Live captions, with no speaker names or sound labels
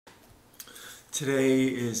Today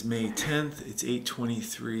is May 10th. It's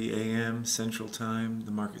 8:23 a.m. Central Time.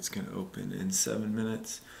 The market's going to open in 7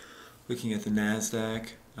 minutes. Looking at the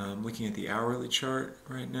Nasdaq, looking at the hourly chart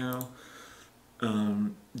right now.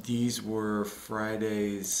 These were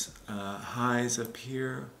Friday's highs up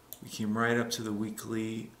here. We came right up to the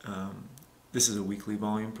weekly. This is a weekly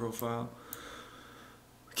volume profile.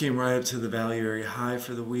 We came right up to the value area high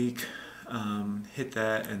for the week, hit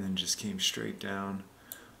that, and then just came straight down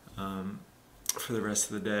for the rest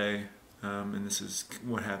of the day. And this is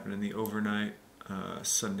what happened in the overnight,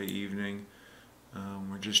 Sunday evening.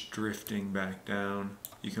 We're just drifting back down.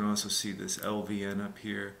 You can also see this LVN up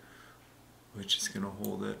here, which is going to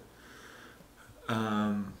hold it.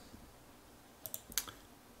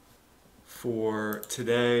 For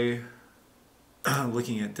today,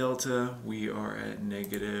 looking at Delta, we are at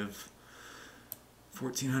negative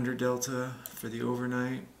 1400 Delta for the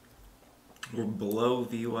overnight. We're below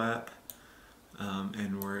VWAP,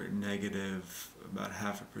 and we're negative about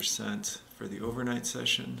 0.5% for the overnight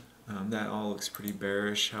session. That all looks pretty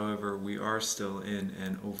bearish. However, we are still in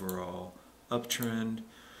an overall uptrend,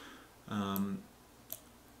 and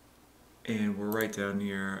we're right down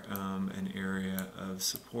near an area of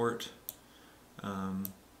support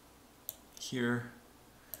here.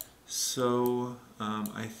 So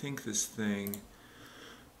I think this thing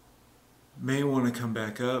may want to come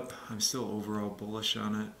back up. I'm still overall bullish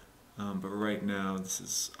on it, but right now this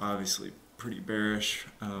is obviously pretty bearish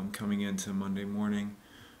coming into Monday morning.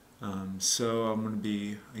 So I'm going to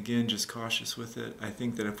be, again, just cautious with it. I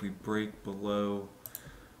think that if we break below,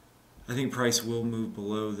 I think price will move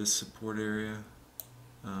below this support area,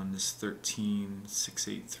 this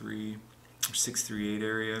 13,683 or 638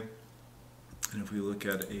 area. And if we look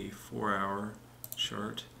at a 4-hour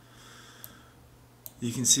chart,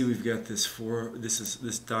 you can see we've got this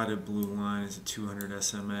this dotted blue line is a 200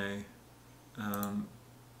 SMA. I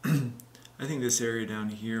think this area down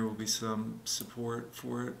here will be some support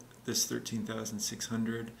for it. This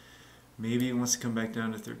 13,600. Maybe it wants to come back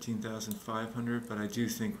down to 13,500, but I do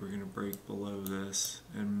think we're going to break below this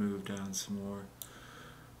and move down some more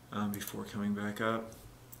before coming back up.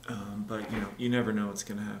 But you never know what's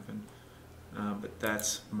going to happen. But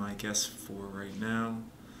that's my guess for right now.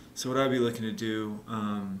 So what I'd be looking to do,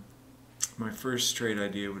 my first trade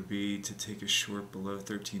idea would be to take a short below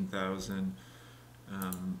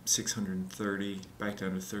 13,630 back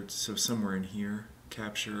down to 30, so somewhere in here,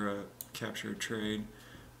 capture a trade.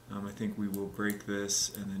 I think we will break this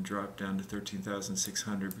and then drop down to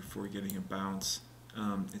 13,600 before getting a bounce.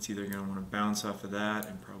 It's either going to want to bounce off of that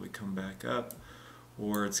and probably come back up,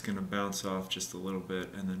 or it's going to bounce off just a little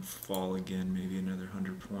bit and then fall again, maybe another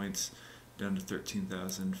 100 points down to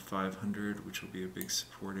 13,500, which will be a big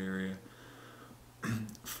support area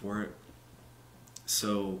for it.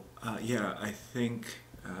 So yeah, I think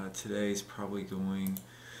today is probably going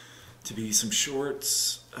to be some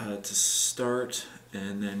shorts to start,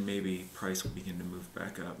 and then maybe price will begin to move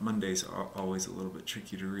back up. Mondays are always a little bit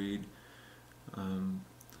tricky to read.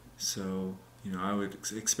 So I would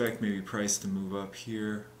expect maybe price to move up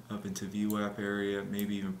here, up into VWAP area,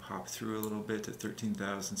 maybe even pop through a little bit to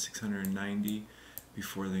 13,690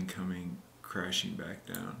 before then coming crashing back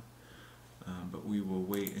down. But we will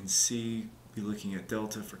wait and see. Be looking at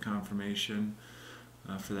Delta for confirmation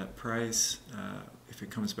for that price. If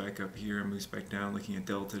it comes back up here and moves back down, looking at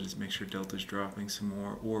Delta, just make sure Delta's dropping some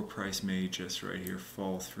more, or price may just right here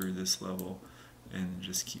fall through this level and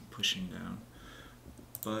just keep pushing down.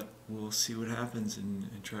 But we'll see what happens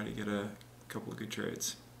and try to get a couple of good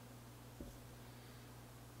trades.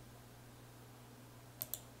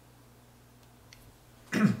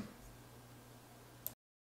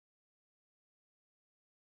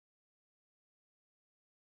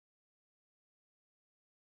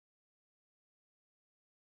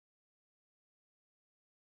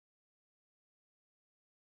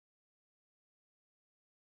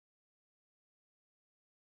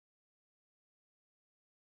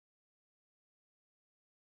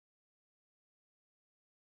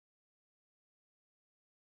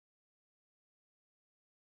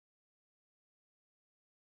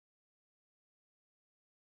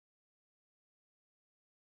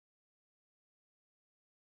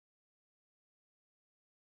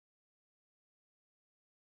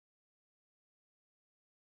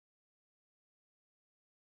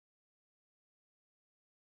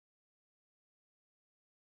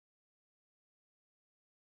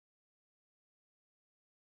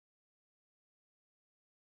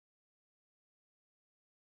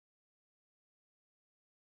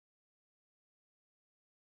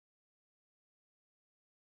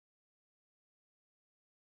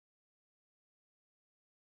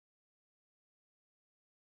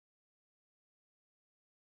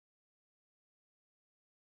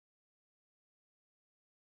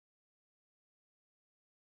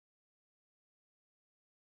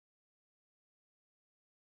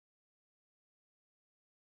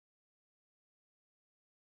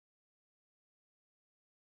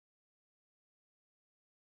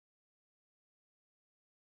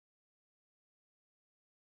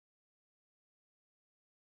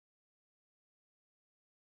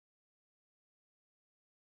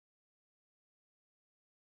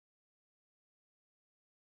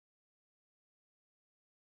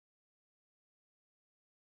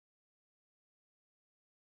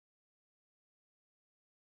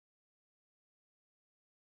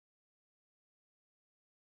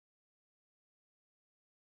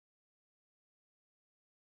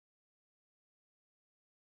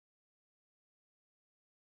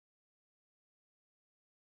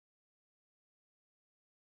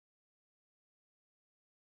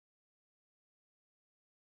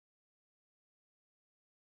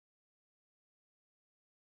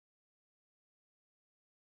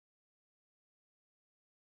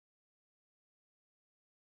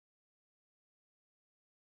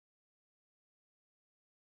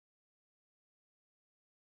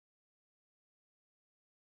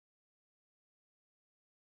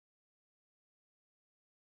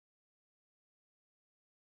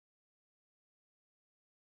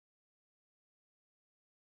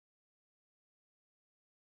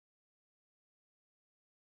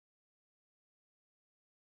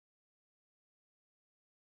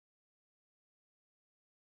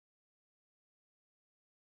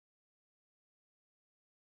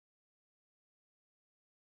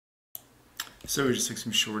 So we just took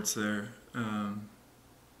some shorts there. I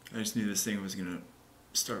just knew this thing was going to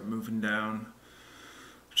start moving down.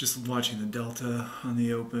 Just watching the delta on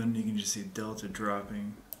the open, you can just see delta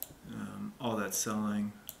dropping, all that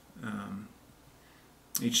selling.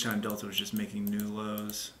 Each time delta was just making new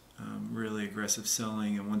lows, really aggressive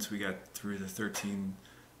selling, and once we got through the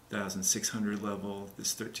 13,600 level,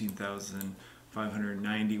 this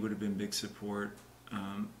 13,590 would have been big support.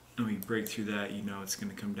 And we break through that, you know it's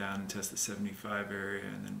going to come down and test the 75 area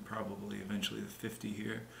and then probably eventually the 50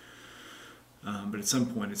 here. But at some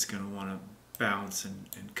point it's going to want to bounce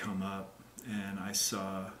and come up, and I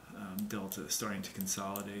saw delta starting to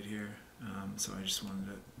consolidate here, so I just wanted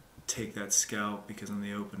to take that scalp because on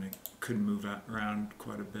the open it could move around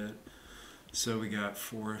quite a bit. So we got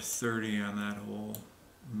 430 on that whole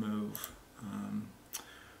move.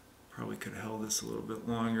 Probably could have held this a little bit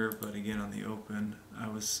longer, but again on the open I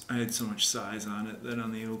had so much size on it that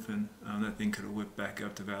on the open that thing could have whipped back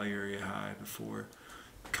up to value area high before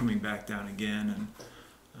coming back down again, and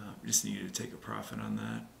just needed to take a profit on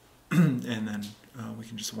that. And then we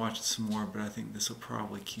can just watch it some more, but I think this will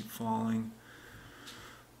probably keep falling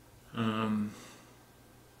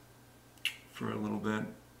for a little bit.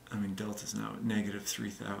 I mean, delta's now at negative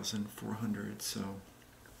 3,400, so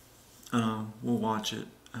we'll watch it.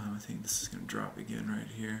 I think this is going to drop again right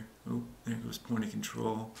here. Oh, there goes point of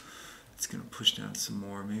control. It's going to push down some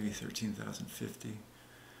more, maybe 13,050.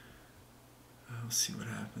 We'll see what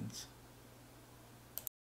happens.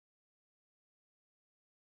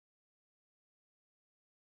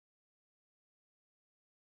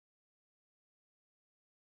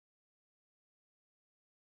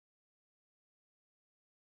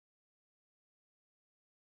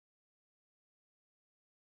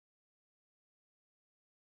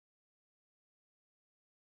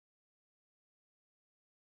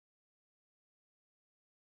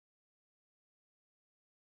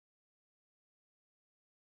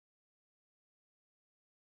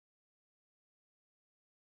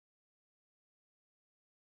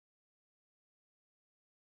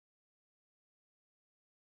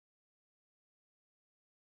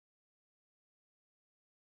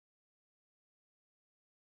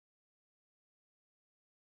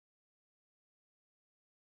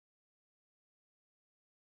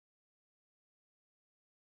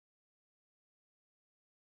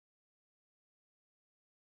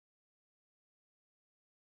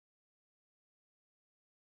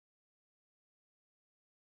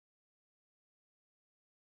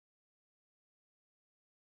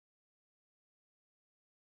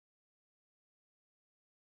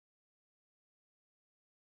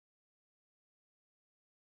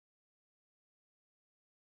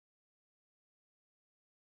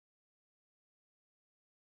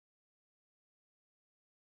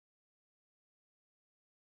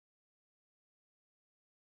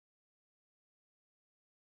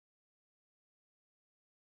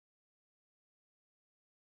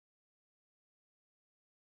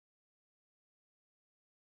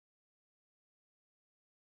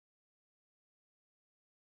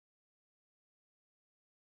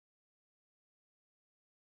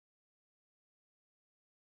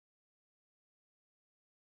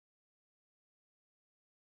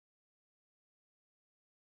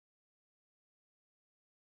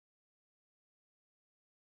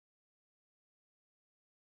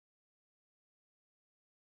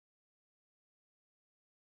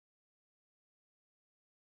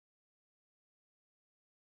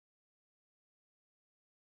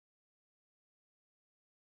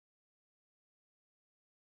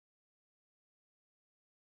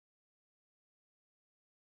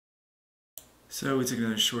 So we took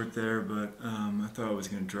another short there, but I thought it was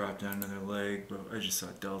going to drop down another leg, but I just saw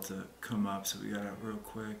delta come up, so we got out real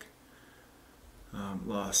quick.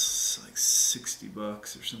 Lost like 60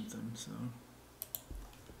 bucks or something, so.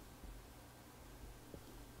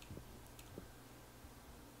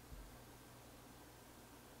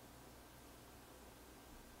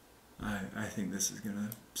 I think this is going to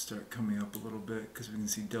start coming up a little bit because we can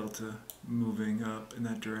see delta moving up in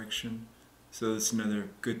that direction. So that's another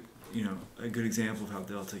good, a good example of how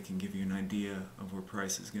delta can give you an idea of where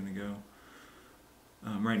price is going to go.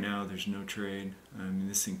 Right now there's no trade. I mean,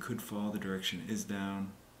 this thing could fall. The direction is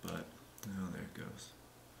down, but there it goes.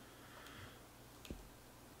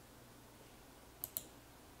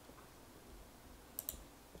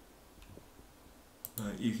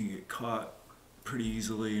 But you can get caught pretty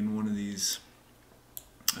easily in one of these,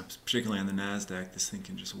 particularly on the Nasdaq. This thing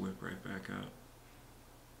can just whip right back up.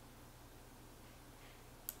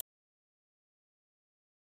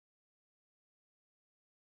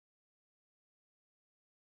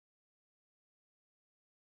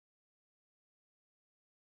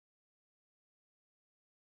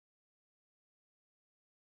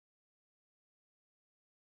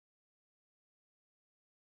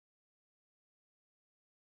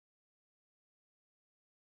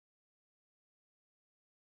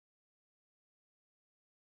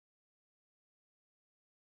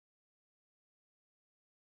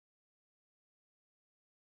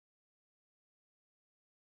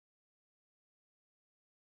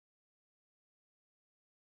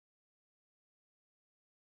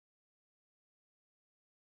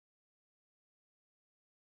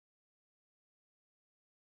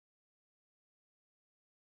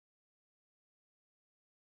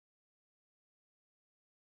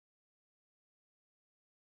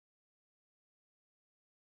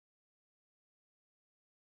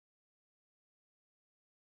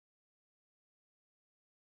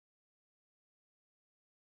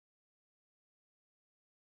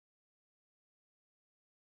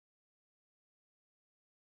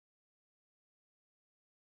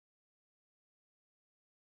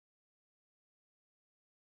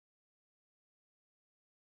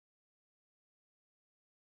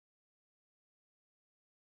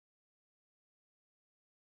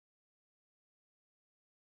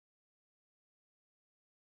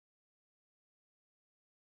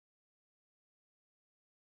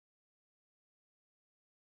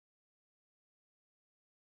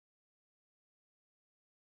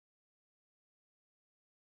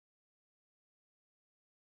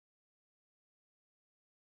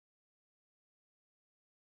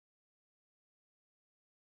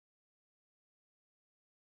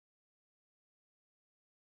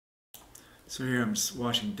 So here I'm just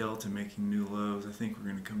watching Delta making new lows. I think we're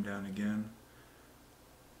going to come down again.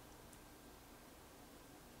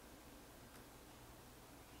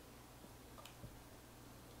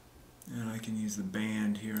 And I can use the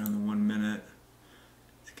band here on the 1 minute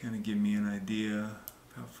to kind of give me an idea of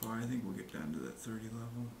how far. I think we'll get down to that 30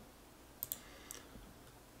 level.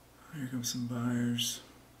 Here come some buyers.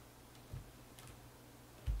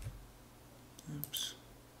 Oops.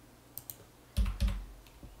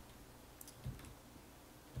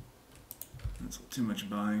 That's too much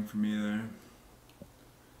buying for me there.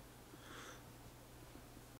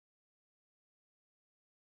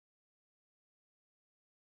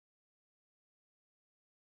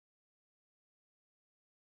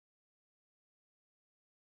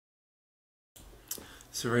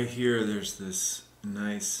 So right here, there's this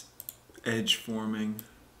nice edge forming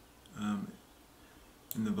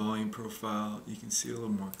in the volume profile. You can see a little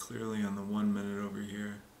more clearly on the 1 minute over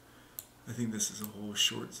here. I think this is a whole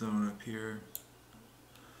short zone up here.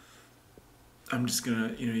 I'm just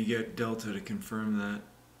gonna, you get Delta to confirm that.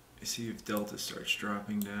 See if Delta starts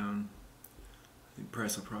dropping down. I think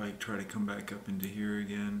price will probably try to come back up into here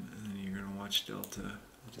again, and then you're gonna watch Delta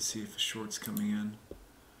to see if a short's coming in.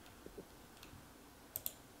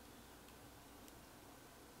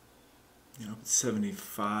 Up at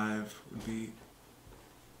 75 would be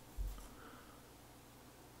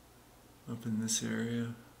up in this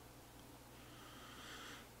area.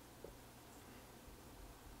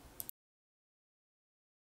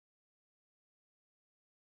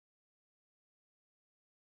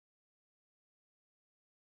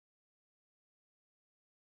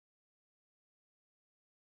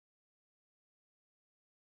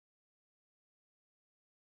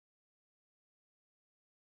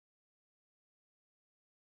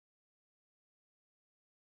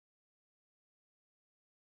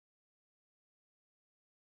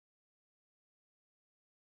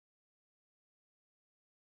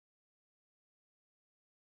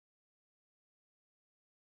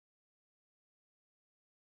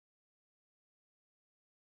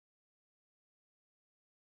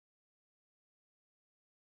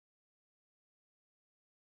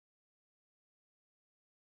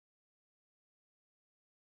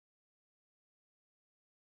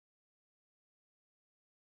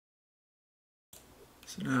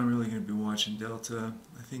 So now I'm really going to be watching Delta.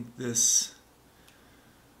 I think this,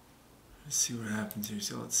 let's see what happens here.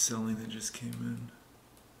 See all that selling that just came in.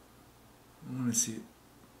 I want to see it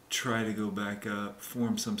try to go back up,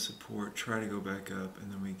 form some support, try to go back up,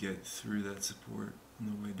 and then we get through that support on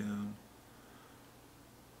the way down.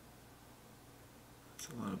 It's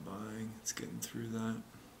a lot of buying. It's getting through that. I'm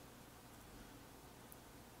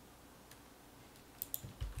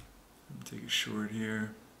going to take a short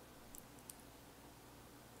here.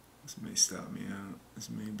 This may stop me out. This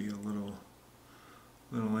may be a little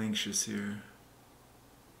anxious here.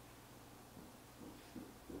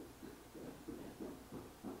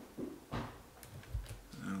 I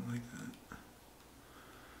don't like that.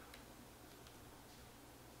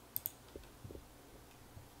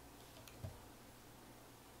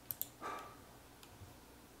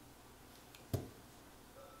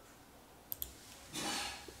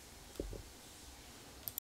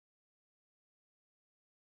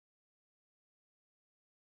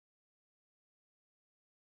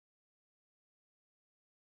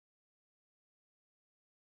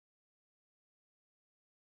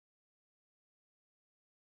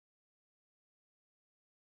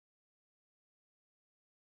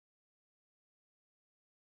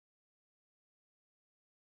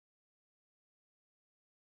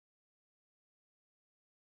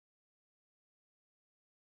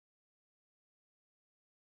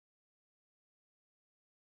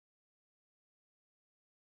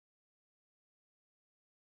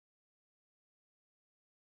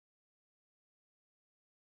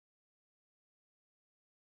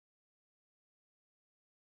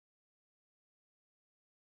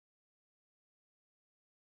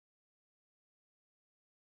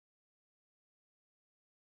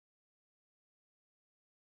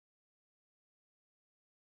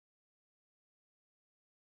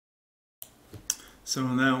 So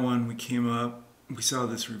on that one, we came up, we saw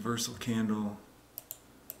this reversal candle.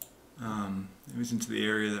 It was into the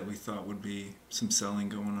area that we thought would be some selling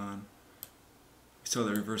going on. We saw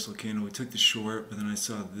the reversal candle, we took the short, but then I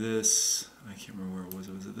saw this, I can't remember where it was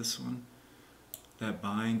it this one? That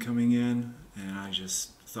buying coming in, and I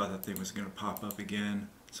just thought that thing was going to pop up again.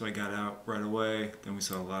 So I got out right away. Then we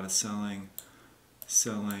saw a lot of selling,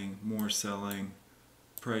 more selling,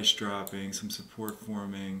 price dropping, some support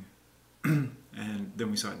forming, and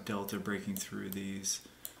then we saw Delta breaking through these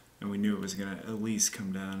and we knew it was going to at least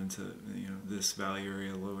come down into, you know, this value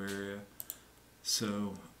area, low area.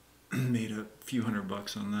 So made a few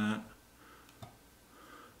 $100 on that.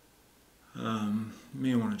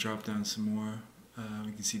 May want to drop down some more.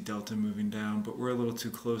 We can see delta moving down, but we're a little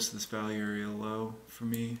too close to this value area low for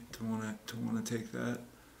me to want to take that.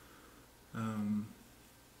 I'm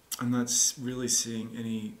not really seeing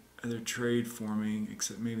any other trade forming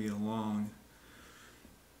except maybe a long,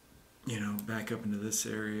 you know, back up into this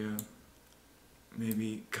area,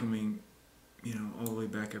 maybe coming, you know, all the way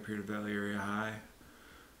back up here to value area high,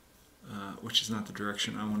 which is not the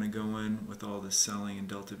direction I want to go in with all this selling and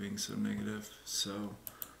delta being so negative. So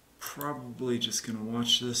probably just going to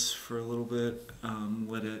watch this for a little bit,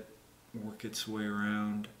 let it work its way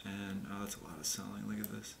around, and oh, that's a lot of selling. Look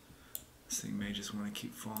at this. This thing may just want to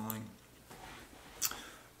keep falling.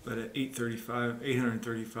 But at 835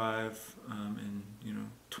 in, you know,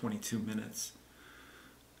 22 minutes,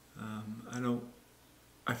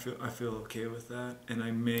 I feel okay with that, and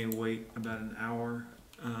I may wait about an hour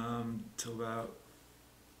till about,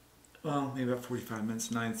 well, maybe about 45 minutes,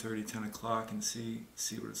 9:30, 10 o'clock, and see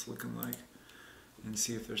what it's looking like, and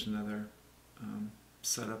see if there's another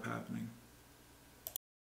setup happening.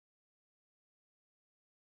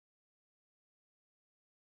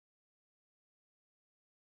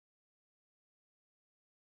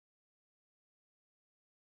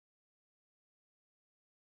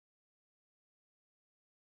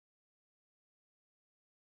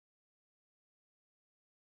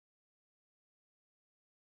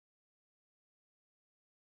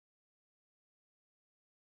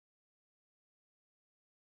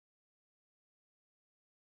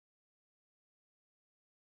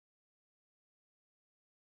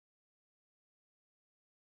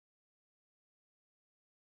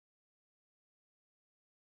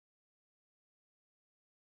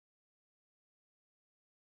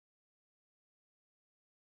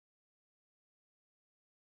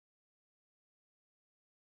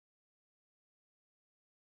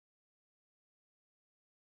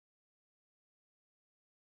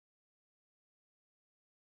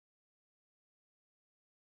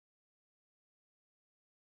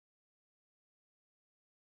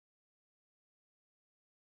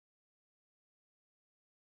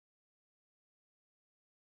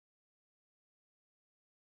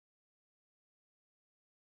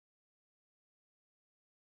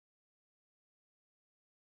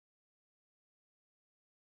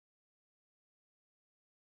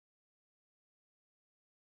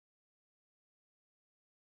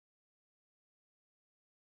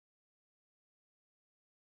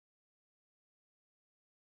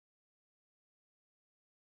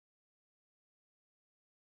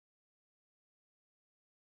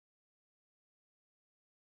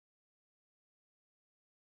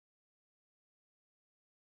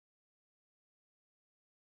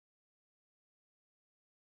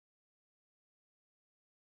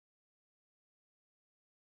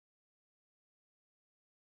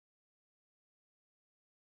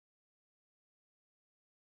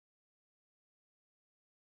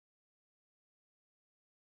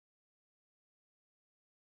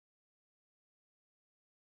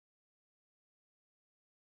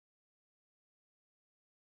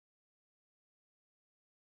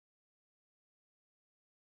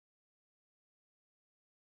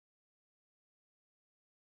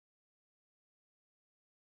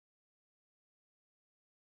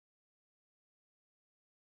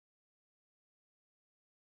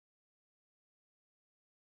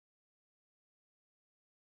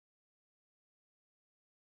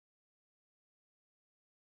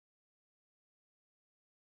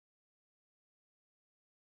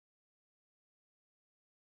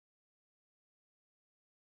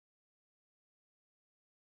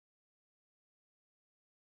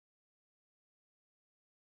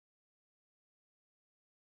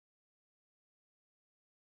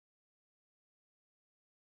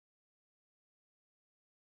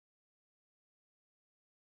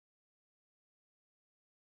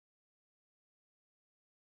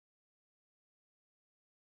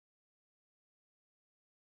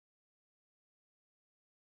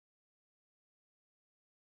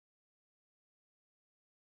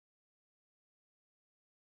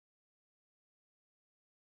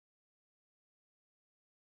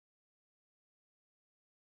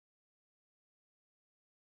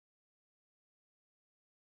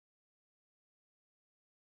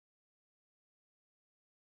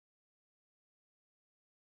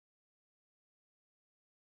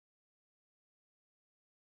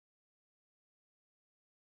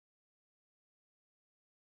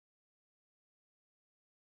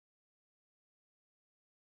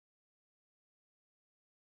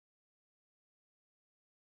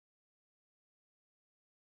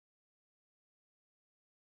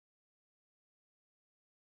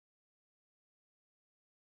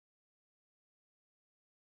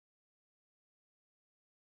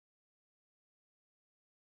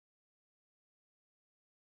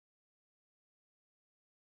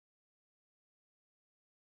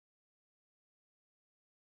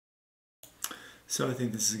 So I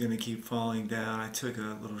think this is going to keep falling down. I took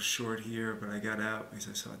a little short here, but I got out because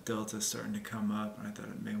I saw Delta starting to come up, and I thought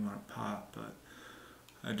it may want to pop, but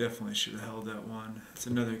I definitely should have held that one. It's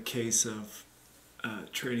another case of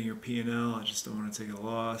trading your P&L. I just don't want to take a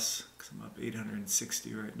loss because I'm up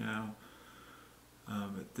 860 right now.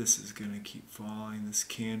 But this is going to keep falling. This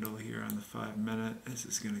candle here on the 5-minute, this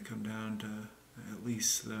is going to come down to at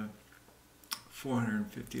least the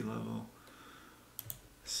 450 level.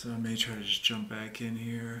 So I may try to just jump back in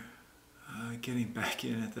here. Getting back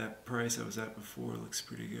in at that price I was at before looks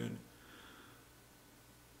pretty good.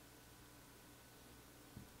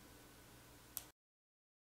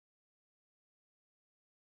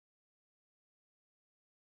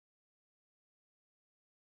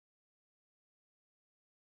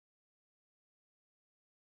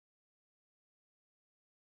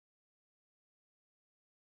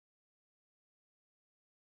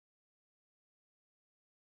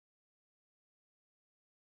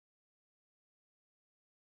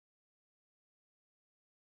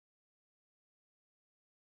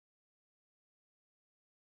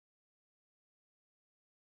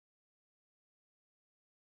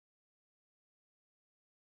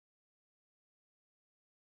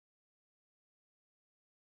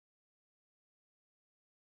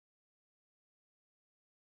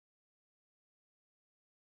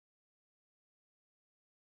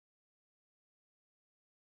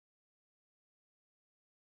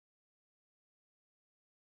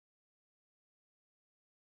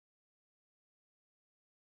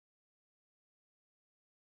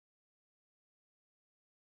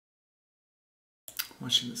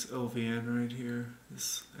 Watching this LVN right here,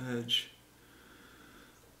 this edge.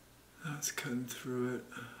 Now it's cutting through it.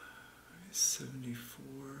 74.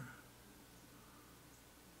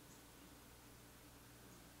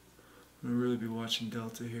 I'm going to really be watching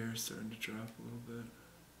Delta here, starting to drop a little bit.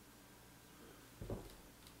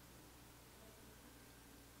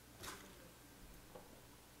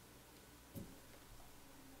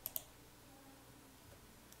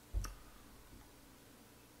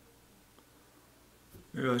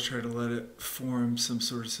 Maybe I'll try to let it form some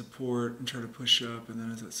sort of support and try to push up, and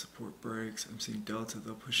then as that support breaks, I'm seeing Delta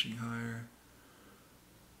though pushing higher.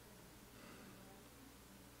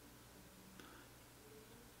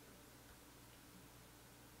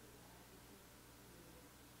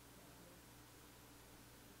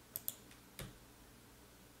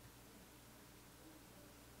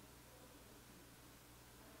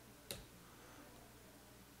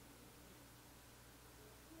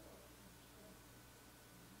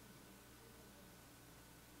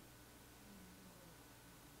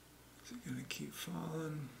 Is it going to keep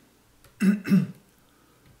falling?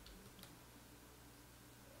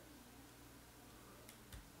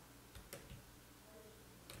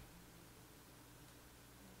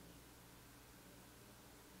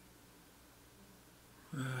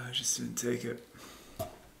 I just didn't take it.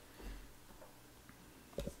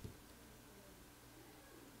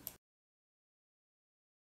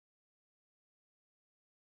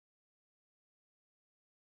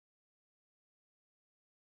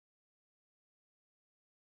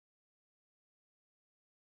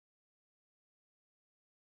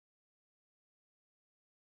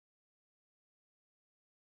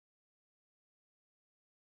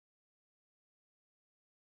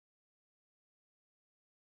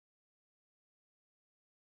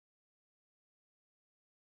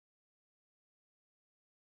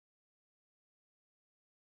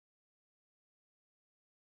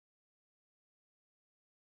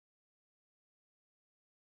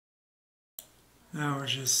 Now we're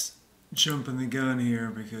just jumping the gun here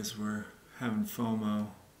because we're having FOMO.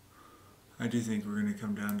 I do think we're going to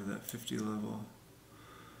come down to that 50 level.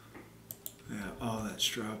 Yeah, all that's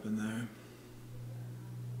dropping there.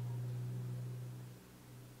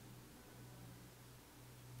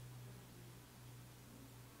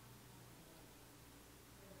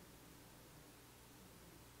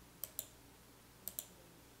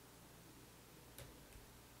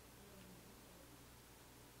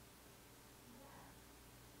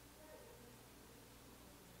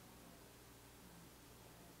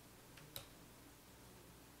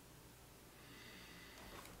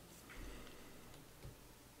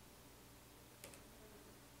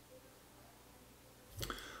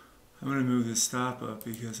 I'm going to move this stop up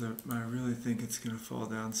because I really think it's going to fall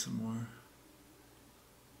down some more.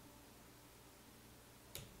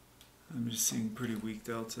 I'm just seeing pretty weak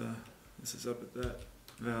Delta. This is up at that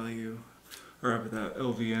value, or up at that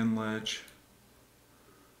LVN ledge.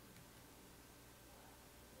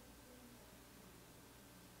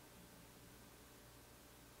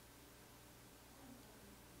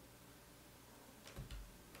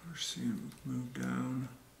 We're seeing it move down.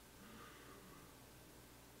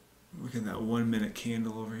 Look at that 1 minute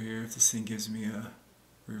candle over here. If this thing gives me a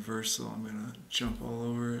reversal, I'm gonna jump all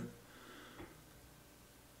over it.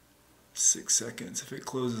 6 seconds. If it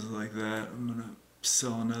closes like that, I'm gonna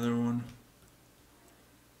sell another one.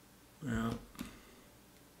 Yeah.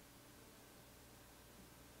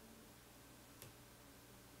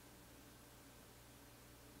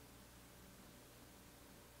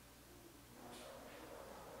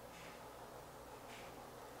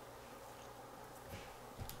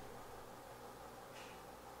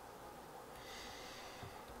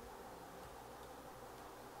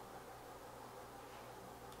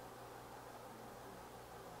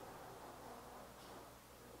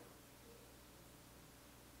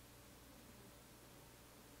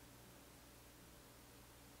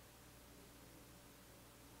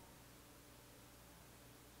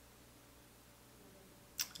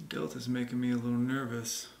 Delta's making me a little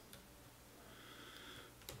nervous.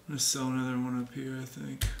 I'm gonna sell another one up here, I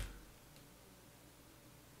think.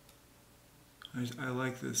 I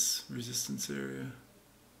like this resistance area.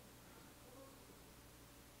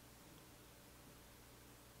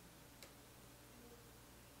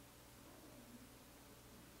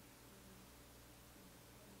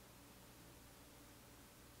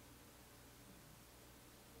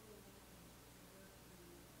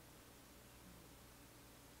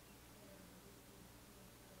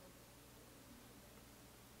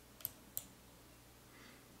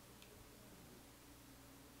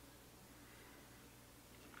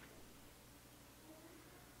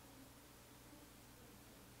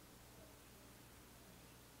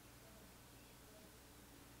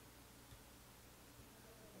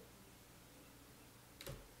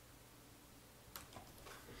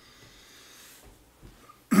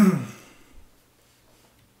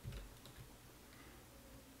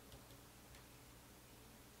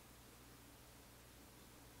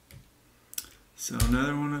 So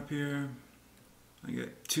another one up here. I got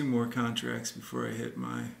 2 more contracts before I hit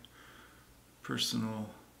my personal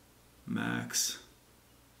max.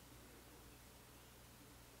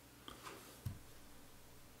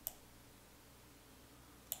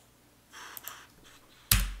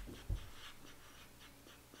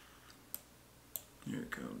 Here it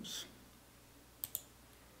comes.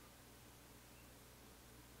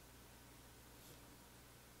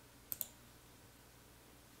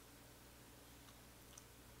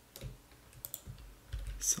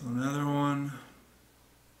 So another one.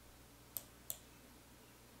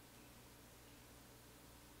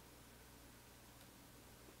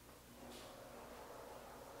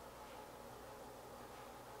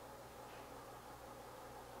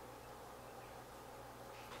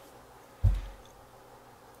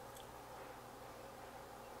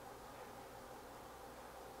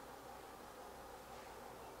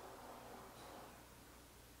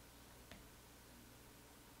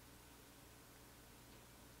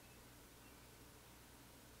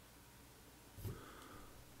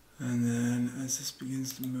 And then as this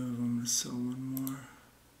begins to move, I'm going to sell one more.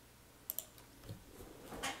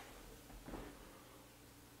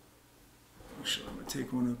 Actually, I'm going to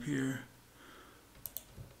take one up here.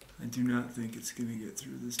 I do not think it's going to get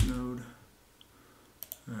through this node.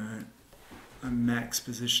 Alright, I'm max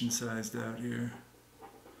position sized out here.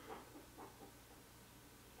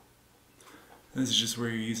 This is just where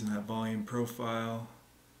you're using that volume profile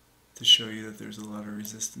to show you that there's a lot of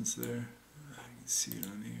resistance there. I can see it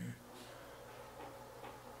on here.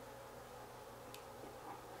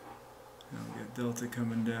 Now we got delta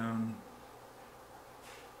coming down.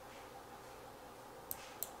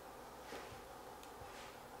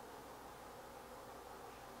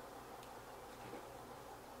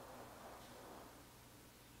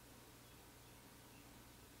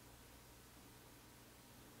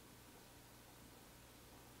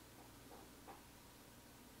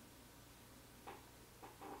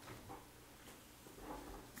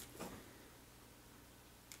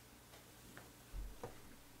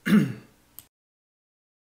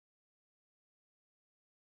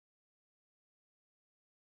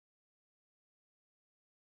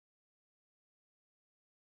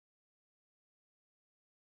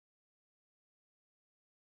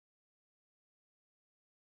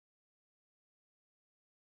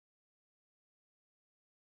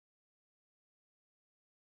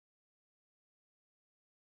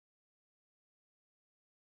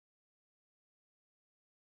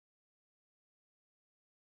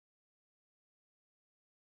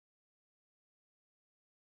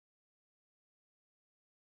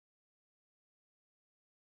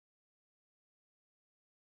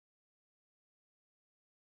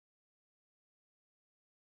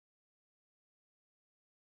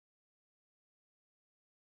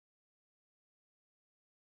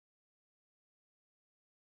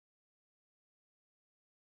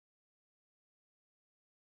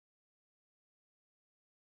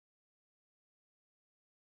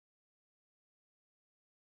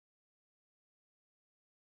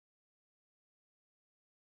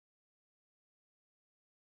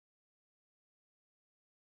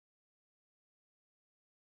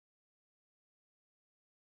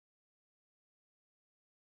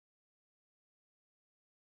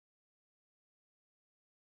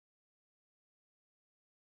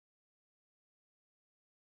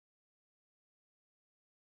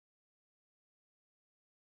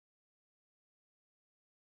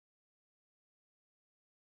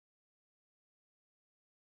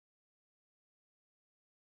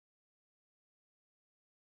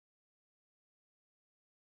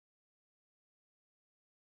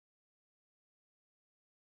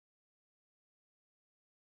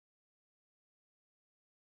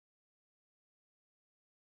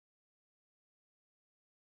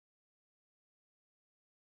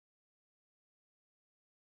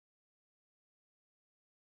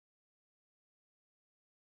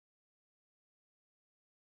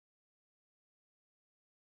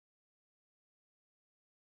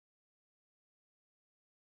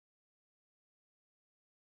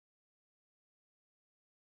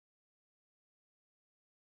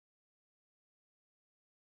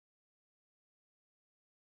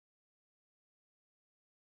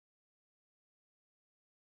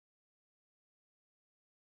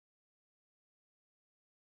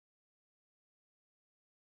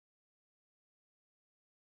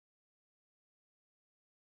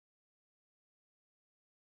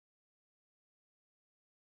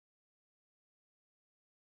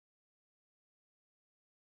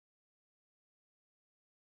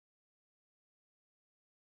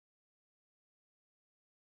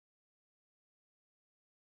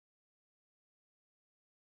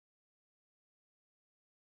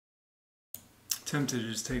 Tempted to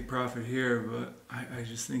just take profit here, but I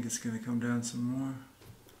just think it's going to come down some more.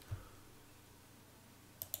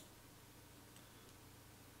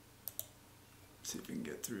 See if we can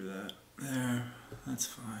get through that. There, that's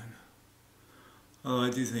fine. Although I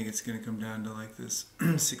do think it's going to come down to like this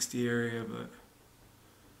 60 area, but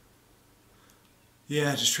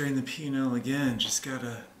yeah, just trading the P&L again. Just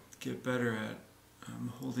gotta get better at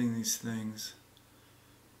holding these things.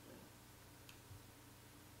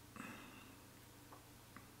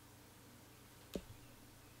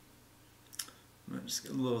 I'm just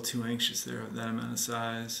getting a little too anxious there with that amount of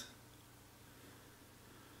size.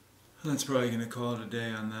 That's probably going to call it a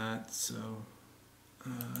day on that. So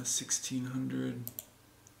 1600,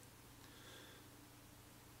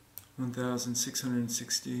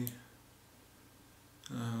 1660.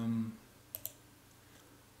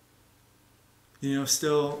 You know,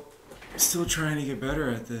 still trying to get better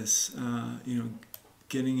at this. You know,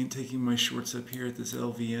 getting and taking my shorts up here at this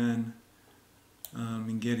LVN,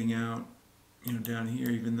 and getting out, you know, down here.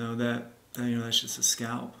 Even though that you know, that's just a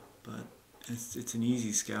scalp, but it's an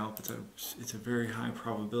easy scalp. It's a very high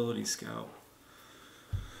probability scalp.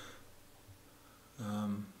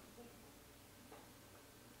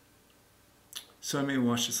 So I may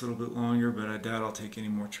watch this a little bit longer, but I doubt I'll take any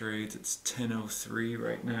more trades. It's 10:03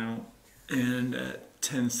 right now, and at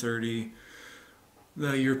 10:30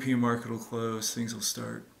 the European market will close. Things will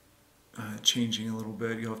start changing a little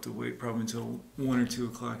bit. You'll have to wait probably until 1 or 2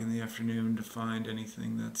 o'clock in the afternoon to find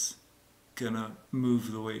anything that's gonna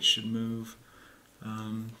move the way it should move.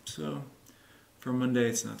 So for Monday,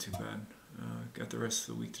 it's not too bad. Got the rest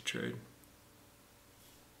of the week to trade.